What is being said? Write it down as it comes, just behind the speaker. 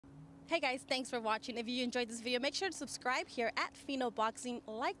Hey guys, thanks for watching. If you enjoyed this video, make sure to subscribe here at Fino Boxing,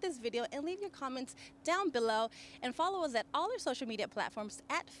 like this video, and leave your comments down below. And follow us at all our social media platforms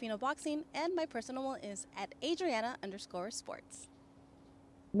at Fino Boxing, and my personal one is at Adriana_sports.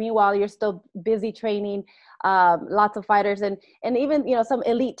 Meanwhile, you're still busy training lots of fighters and even some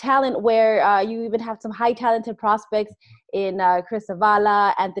elite talent where you even have some high talented prospects in Chris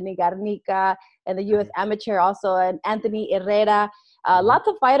Zavala, Anthony Garnica, and the U.S. amateur also, and Anthony Herrera. Lots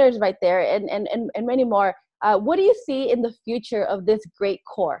of fighters right there, and many more. What do you see in the future of this great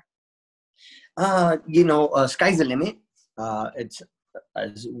core? Sky's the limit. It's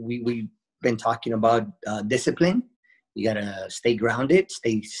as we've been talking about discipline. You gotta stay grounded,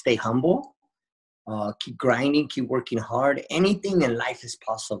 stay humble, keep grinding, keep working hard. Anything in life is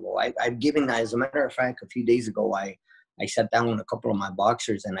possible. I've given, as a matter of fact, a few days ago, I sat down with a couple of my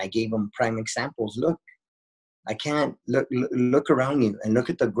boxers and I gave them prime examples. Look, I can't look around you and look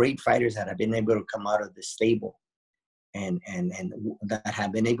at the great fighters that have been able to come out of this stable and that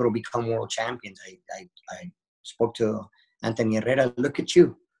have been able to become world champions. I spoke to Anthony Herrera. Look at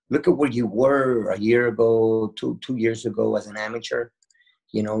you. Look at where you were a year ago, two years ago as an amateur.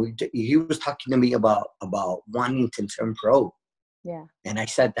 You know, he was talking to me about wanting to turn pro. Yeah. And I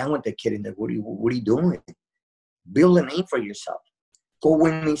sat down with the kid and said, what are you doing? Build a name for yourself. Go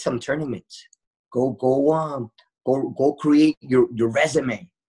win me some tournaments. Go create your resume,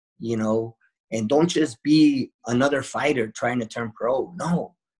 and don't just be another fighter trying to turn pro.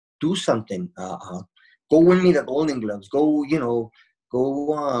 No, do something. Go win me the Golden Gloves.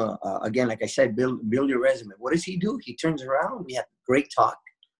 Again, like I said, build your resume. What does he do? He turns around. We had great talk,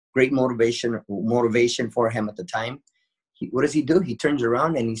 great motivation for him at the time. What does he do? He turns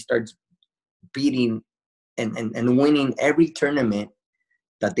around and he starts beating and winning every tournament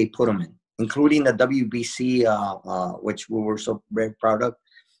that they put him in, including the WBC, which we were so very proud of,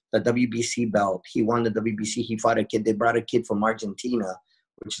 the WBC belt. He won the WBC. He fought a kid. They brought a kid from Argentina,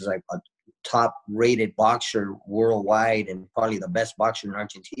 which is like a top-rated boxer worldwide and probably the best boxer in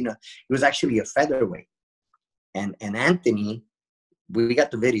Argentina. He was actually a featherweight. And Anthony, we got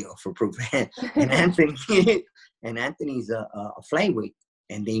the video for proof. and Anthony's a flyweight,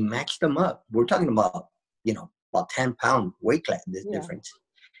 and they matched him up. We're talking about, about 10-pound weight class difference.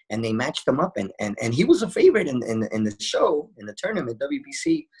 And they matched him up, and he was a favorite in the show, in the tournament,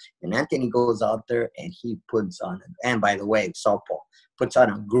 WBC. And Anthony goes out there and he puts on, and by the way, Southpaw puts on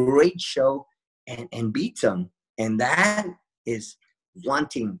a great show and beats him. And that is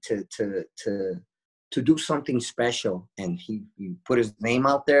wanting to do something special. And he put his name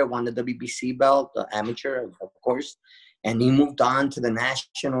out there, won the WBC belt, the amateur, of course. And he moved on to the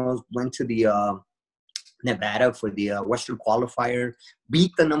nationals, went to the Nevada for the Western qualifier,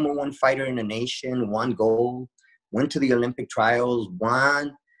 beat the #1 fighter in the nation, won gold, went to the Olympic trials,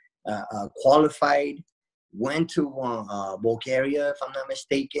 won, qualified, went to Bulgaria, if I'm not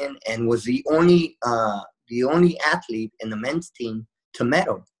mistaken, and was the only athlete in the men's team to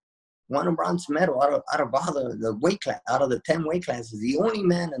medal. Won a bronze medal out of all the weight class, out of the 10 weight classes, the only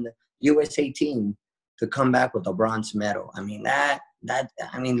man in the USA team to come back with a bronze medal. I mean,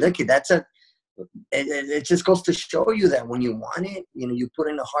 look, it just goes to show you that when you want it, you put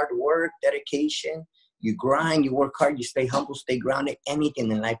in the hard work, dedication, you grind, you work hard, you stay humble, stay grounded, anything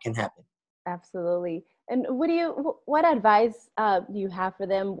in life can happen. Absolutely. And what advice do you have for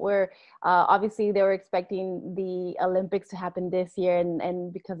them where obviously they were expecting the Olympics to happen this year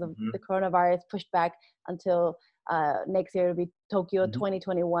and because of the coronavirus pushed back until next year, it'll be Tokyo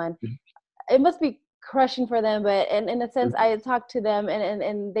 2021. It must be crushing for them, but in a sense, I talked to them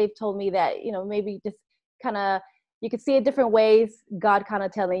and they've told me that, maybe just kind of, you could see it different ways, God kind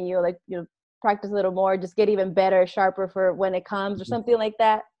of telling you, like, practice a little more, just get even better, sharper for when it comes or something like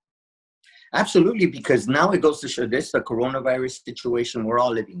that. Absolutely, because now it goes to show this, the coronavirus situation we're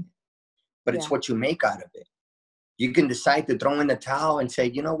all living in. But it's what you make out of it. You can decide to throw in the towel and say,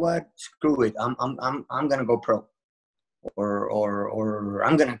 you know what, screw it, I'm gonna go pro. Or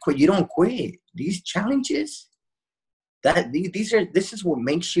I'm gonna quit. You don't quit. These challenges, this is what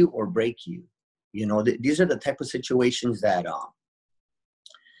makes you or break you. These are the type of situations that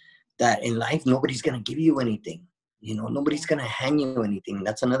in life nobody's gonna give you anything. Nobody's gonna hand you anything.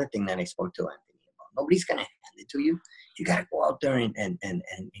 That's another thing that I spoke to Anthony about. Nobody's gonna hand it to you. You gotta go out there and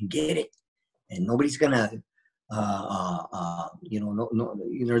get it. And nobody's gonna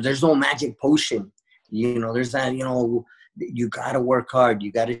there's no magic potion. There's that, you got to work hard.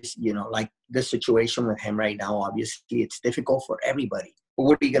 You got to, like the situation with him right now, obviously it's difficult for everybody. But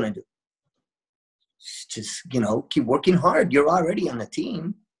what are you going to do? Just, keep working hard. You're already on the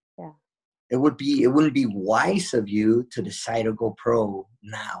team. Yeah. It wouldn't be wise of you to decide to go pro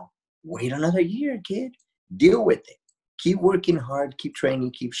now. wait another year, kid. Deal with it. Keep working hard, keep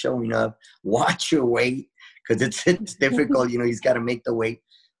training, keep showing up. Watch your weight because it's difficult. He's got to make the weight.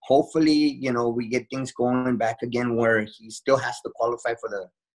 Hopefully, we get things going back again where he still has to qualify for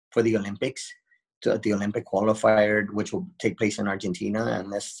the Olympics, to the Olympic qualifier, which will take place in Argentina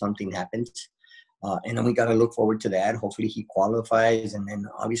unless something happens. And then we got to look forward to that. Hopefully he qualifies and then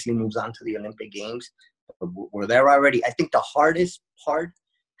obviously moves on to the Olympic Games. But we're there already. I think the hardest part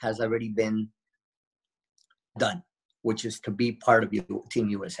has already been done, which is to be part of Team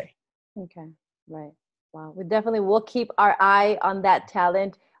USA. Okay, right. Wow. We definitely will keep our eye on that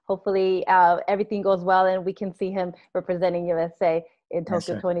talent. Hopefully everything goes well and we can see him representing USA in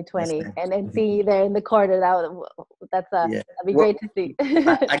Tokyo 2020 and then see you there in the corner. That'd be great to see.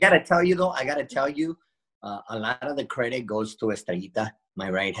 I got to tell you, though, a lot of the credit goes to Estrellita, my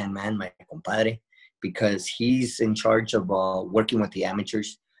right-hand man, my compadre, because he's in charge of working with the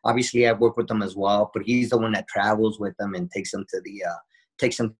amateurs. Obviously, I work with them as well, but he's the one that travels with them and takes them to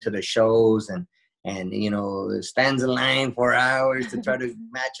the shows and stands in line for hours to try to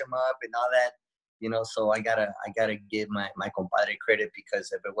match them up and all that. So I gotta give my compadre credit,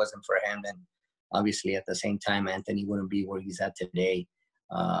 because if it wasn't for him, then obviously at the same time Anthony wouldn't be where he's at today.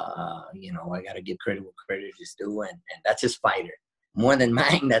 I gotta give credit where credit is due, and that's his fighter. More than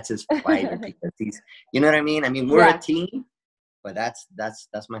mine, that's his fighter because he's, you know what I mean? I mean, we're a team, but that's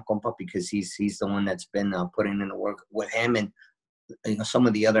my compa because he's the one that's been putting in the work with him and some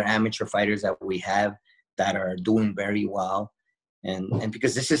of the other amateur fighters that we have that are doing very well. And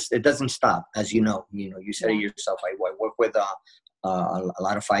because it doesn't stop, as you said it yourself. I work with a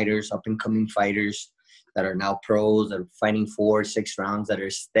lot of fighters, up and coming fighters that are now pros, that are fighting 4 or 6 rounds, that are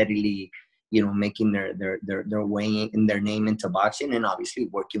steadily, making their way in their name into boxing, and obviously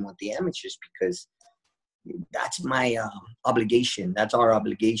working with the amateurs, because that's my obligation. That's our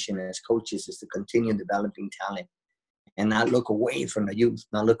obligation as coaches, is to continue developing talent and not look away from the youth,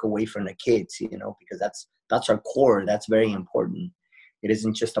 not look away from the kids, because that's our core. That's very important. It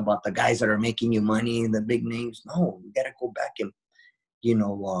isn't just about the guys that are making you money and the big names. No, we got to go back and,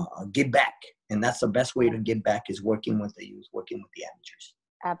 give back. And that's the best way to give back, is working with the youth, working with the amateurs.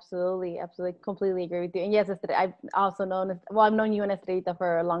 Absolutely. Completely agree with you. And yes, I've also I've known you and Estrellita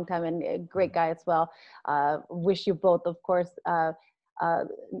for a long time, and a great guy as well. Wish you both, of course,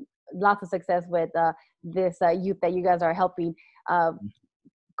 lots of success with this youth that you guys are helping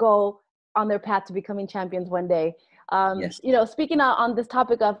go on their path to becoming champions one day. Yes. Speaking on this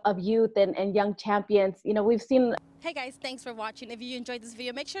topic of youth and young champions, we've seen. Hey guys, thanks for watching. If you enjoyed this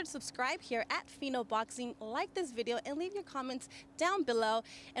video, make sure to subscribe here at Fino Boxing, like this video, and leave your comments down below.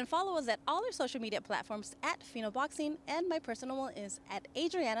 And follow us at all our social media platforms at Fino Boxing, and my personal one is at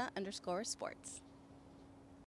Adriana_sports.